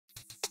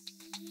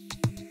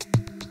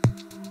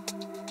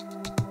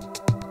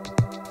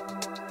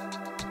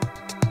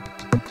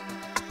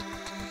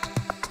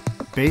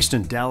Based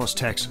in Dallas,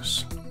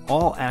 Texas,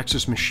 All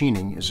Axis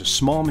Machining is a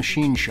small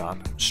machine shop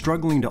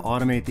struggling to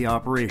automate the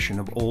operation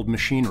of old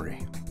machinery.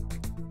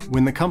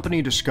 When the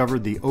company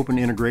discovered the open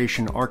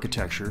integration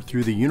architecture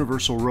through the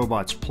Universal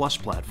Robots Plus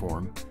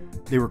platform,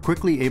 they were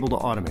quickly able to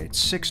automate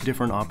 6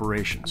 different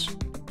operations.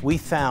 We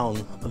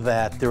found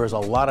that there was a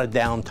lot of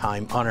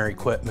downtime on our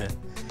equipment.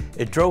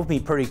 It drove me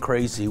pretty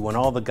crazy when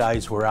all the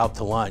guys were out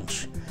to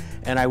lunch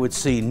and I would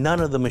see none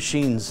of the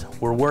machines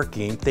were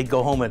working. They'd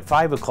go home at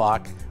 5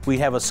 o'clock, we'd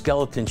have a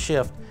skeleton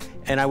shift,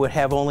 and I would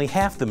have only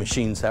half the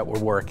machines that were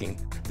working.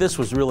 This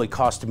was really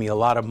costing me a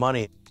lot of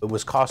money. It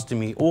was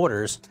costing me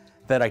orders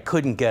that I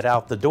couldn't get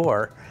out the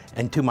door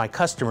and to my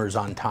customers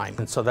on time.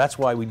 And so that's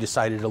why we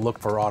decided to look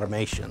for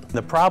automation.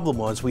 The problem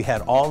was we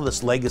had all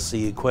this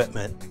legacy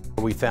equipment.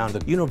 We found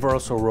that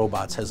Universal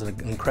Robots has an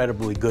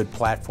incredibly good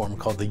platform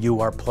called the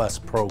UR Plus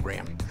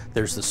program.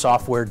 There's the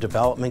software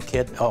development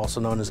kit, also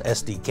known as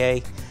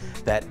SDK,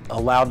 that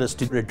allowed us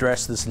to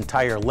address this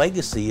entire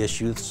legacy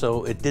issue,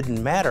 so it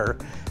didn't matter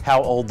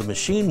how old the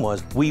machine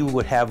was. We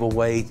would have a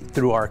way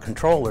through our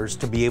controllers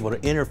to be able to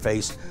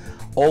interface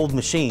old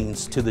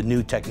machines to the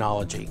new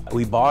technology.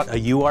 We bought a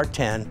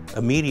UR10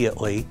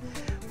 immediately,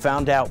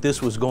 found out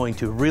this was going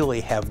to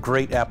really have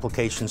great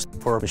applications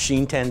for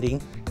machine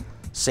tending,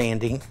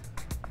 sanding,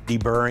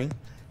 deburring,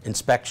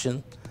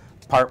 inspection,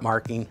 part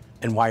marking,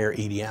 and wire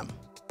EDM.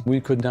 We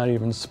could not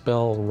even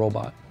spell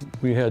robot.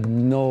 We had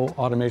no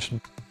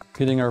automation.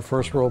 Getting our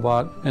first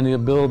robot and the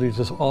ability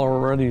to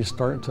already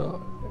start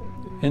to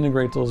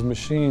integrate those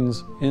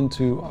machines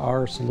into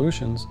our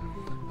solutions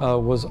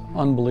was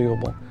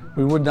unbelievable.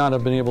 We would not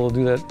have been able to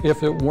do that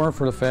if it weren't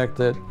for the fact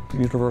that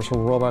Universal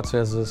Robots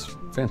has this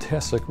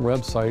fantastic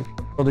website.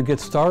 So to get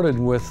started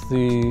with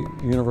the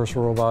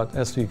Universal Robot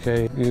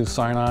SDK, you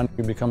sign on,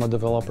 you become a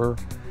developer,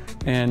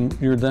 and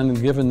you're then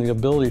given the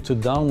ability to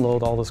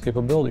download all this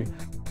capability.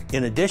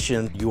 In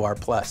addition, UR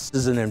Plus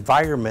is an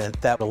environment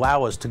that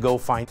allows us to go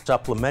find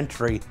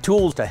supplementary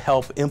tools to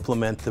help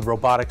implement the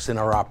robotics in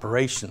our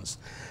operations.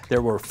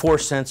 There were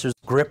force sensors,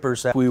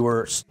 grippers that we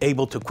were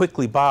able to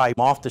quickly buy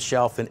off the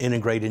shelf and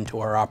integrate into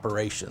our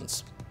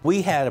operations.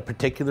 We had a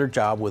particular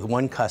job with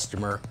one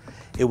customer.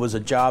 It was a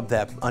job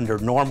that under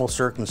normal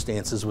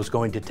circumstances was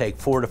going to take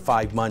 4 to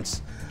 5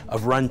 months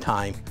of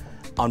runtime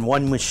on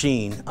one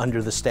machine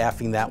under the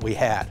staffing that we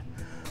had.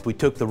 We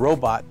took the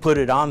robot, put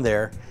it on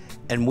there,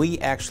 and we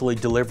actually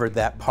delivered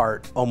that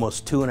part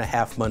almost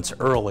 2.5 months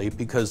early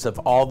because of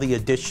all the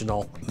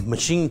additional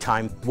machine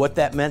time. What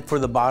that meant for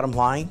the bottom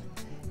line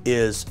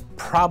is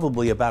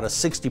probably about a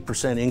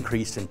 60%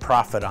 increase in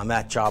profit on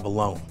that job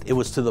alone. It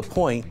was to the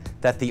point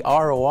that the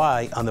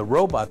ROI on the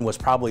robot was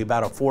probably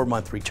about a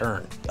 4-month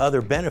return.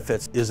 Other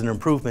benefits is an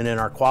improvement in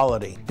our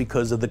quality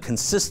because of the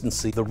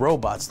consistency the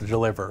robots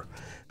deliver.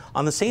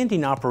 On the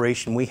sanding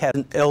operation, we had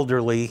an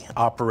elderly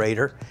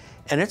operator,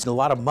 and it's a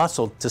lot of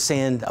muscle to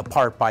sand a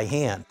part by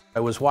hand. I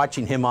was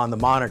watching him on the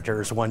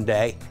monitors one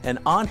day, and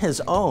on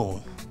his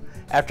own,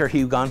 after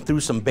he'd gone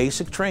through some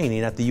basic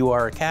training at the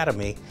UR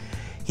Academy,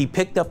 he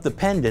picked up the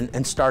pendant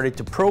and started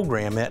to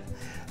program it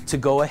to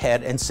go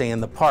ahead and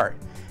sand the part.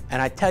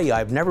 And I tell you,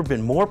 I've never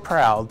been more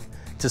proud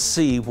to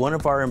see one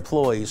of our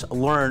employees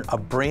learn a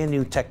brand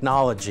new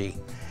technology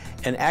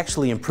and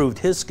actually improved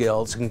his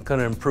skills and can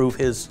improve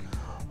his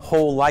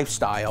whole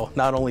lifestyle,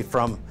 not only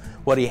from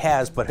what he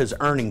has, but his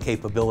earning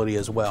capability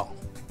as well.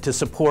 To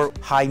support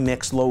high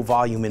mix, low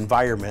volume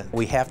environment,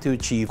 we have to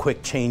achieve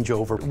quick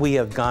changeover. We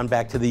have gone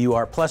back to the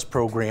UR Plus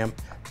program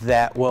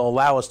that will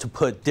allow us to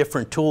put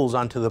different tools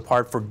onto the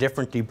part for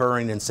different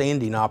deburring and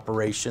sanding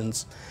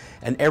operations,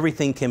 and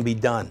everything can be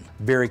done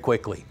very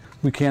quickly.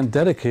 We can't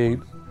dedicate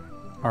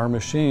our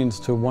machines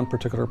to one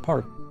particular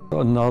part.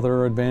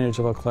 Another advantage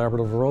of a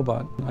collaborative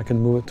robot, I can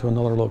move it to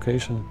another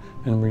location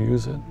and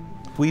reuse it.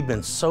 We've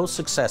been so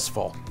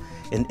successful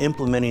in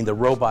implementing the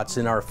robots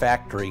in our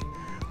factory,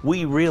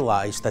 we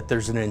realized that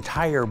there's an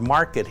entire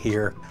market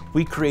here.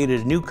 We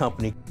created a new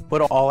company.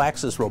 What All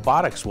Axis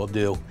Robotics will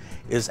do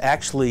is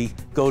actually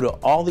go to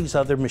all these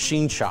other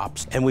machine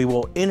shops, and we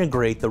will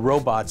integrate the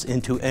robots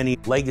into any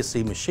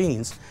legacy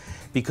machines,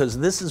 because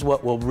this is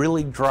what will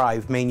really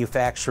drive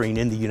manufacturing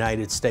in the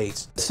United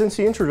States. Since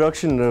the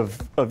introduction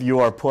of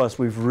UR Plus,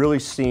 we've really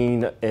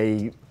seen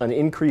an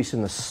increase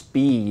in the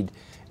speed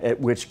at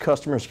which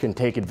customers can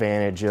take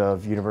advantage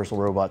of Universal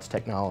Robots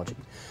technology.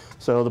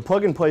 So the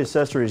plug-and-play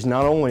accessories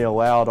not only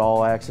allowed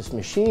All Axis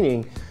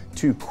Machining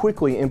to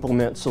quickly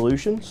implement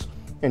solutions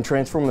and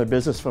transform their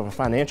business from a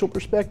financial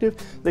perspective,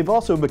 they've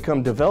also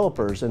become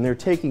developers, and they're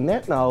taking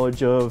that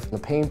knowledge of the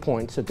pain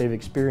points that they've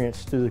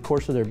experienced through the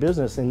course of their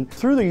business, and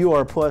through the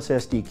UR Plus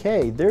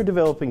SDK, they're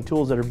developing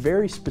tools that are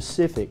very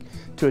specific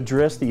to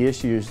address the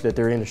issues that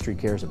their industry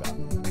cares about.